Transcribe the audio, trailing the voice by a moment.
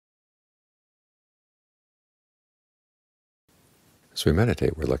As we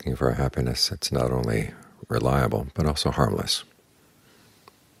meditate, we're looking for a happiness that's not only reliable, but also harmless.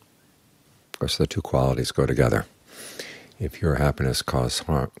 Of course, the two qualities go together. If your happiness causes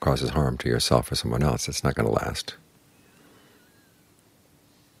harm to yourself or someone else, it's not going to last.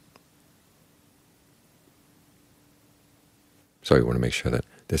 So you want to make sure that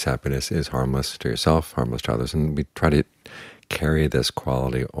this happiness is harmless to yourself, harmless to others, and we try to carry this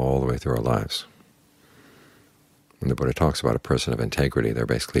quality all the way through our lives. When the Buddha talks about a person of integrity, there are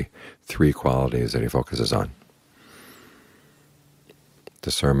basically three qualities that he focuses on: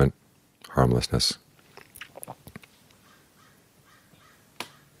 discernment, harmlessness,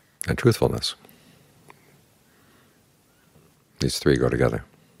 and truthfulness. These three go together.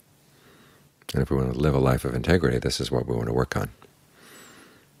 And if we want to live a life of integrity, this is what we want to work on.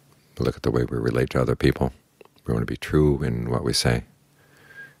 We look at the way we relate to other people. We want to be true in what we say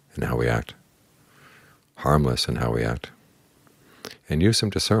and how we act, harmless in how we act, and use some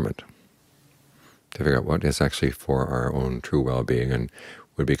discernment to figure out what is actually for our own true well-being and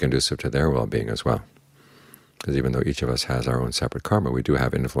would be conducive to their well-being as well. Because even though each of us has our own separate karma, we do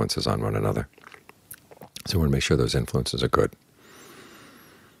have influences on one another. So we want to make sure those influences are good,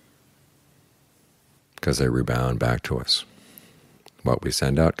 because they rebound back to us. What we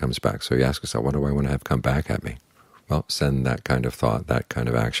send out comes back. So you ask yourself, what do I want to have come back at me? Well, send that kind of thought, that kind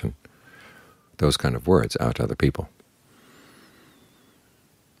of action, those kind of words out to other people.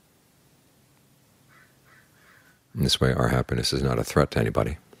 In this way, our happiness is not a threat to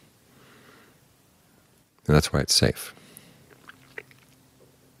anybody. And that's why it's safe.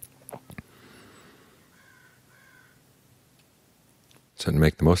 So to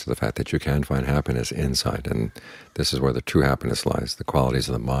make the most of the fact that you can find happiness inside, and this is where the true happiness lies, the qualities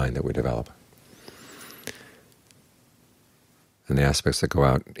of the mind that we develop. And the aspects that go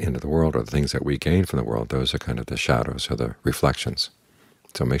out into the world, or the things that we gain from the world, those are kind of the shadows or the reflections.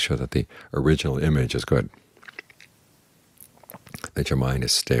 So make sure that the original image is good, that your mind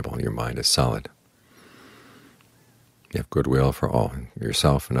is stable, your mind is solid. You have goodwill for all,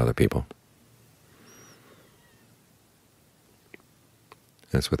 yourself and other people.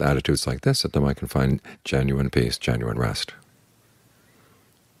 And it's with attitudes like this that the mind can find genuine peace, genuine rest.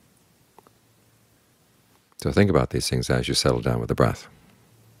 So think about these things as you settle down with the breath,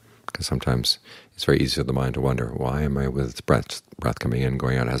 because sometimes it's very easy for the mind to wonder, why am I with its breath coming in,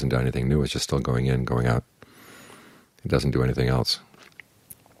 going out? It hasn't done anything new, it's just still going in, going out. It doesn't do anything else.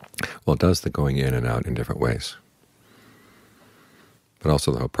 Well, it does the going in and out in different ways. But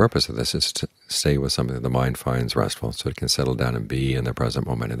also the whole purpose of this is to stay with something that the mind finds restful, so it can settle down and be in the present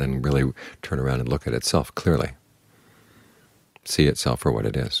moment, and then really turn around and look at itself clearly, see itself for what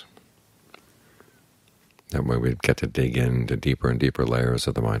it is. That way we get to dig into deeper and deeper layers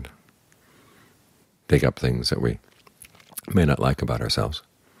of the mind, dig up things that we may not like about ourselves,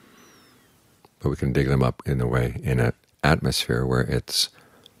 but we can dig them up in a way, in an atmosphere where it's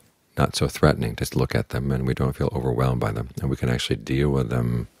not so threatening to look at them, and we don't feel overwhelmed by them, and we can actually deal with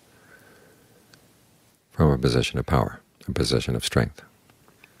them from a position of power, a position of strength.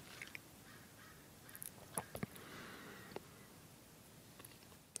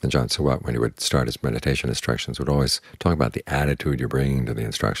 And John Sawat, when he would start his meditation instructions, would always talk about the attitude you're bringing to the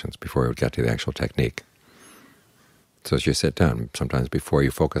instructions before he would get to the actual technique. So as you sit down, sometimes before you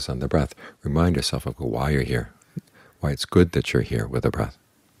focus on the breath, remind yourself of why you're here, why it's good that you're here with the breath,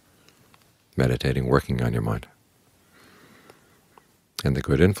 meditating, working on your mind, and the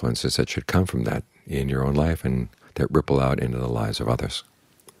good influences that should come from that in your own life and that ripple out into the lives of others.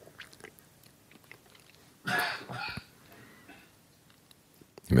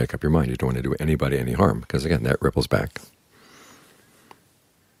 You make up your mind. You don't want to do anybody any harm, because again, that ripples back.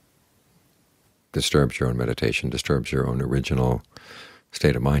 Disturbs your own meditation, disturbs your own original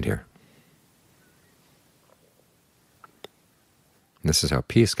state of mind here. And this is how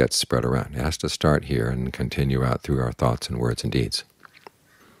peace gets spread around. It has to start here and continue out through our thoughts and words and deeds.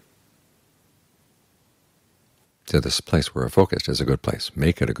 So this place where we're focused is a good place.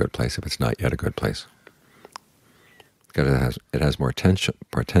 Make it a good place if it's not yet a good place. Because it has more potential.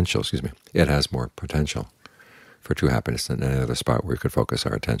 It has more potential for true happiness than any other spot where we could focus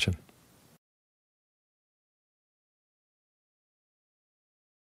our attention.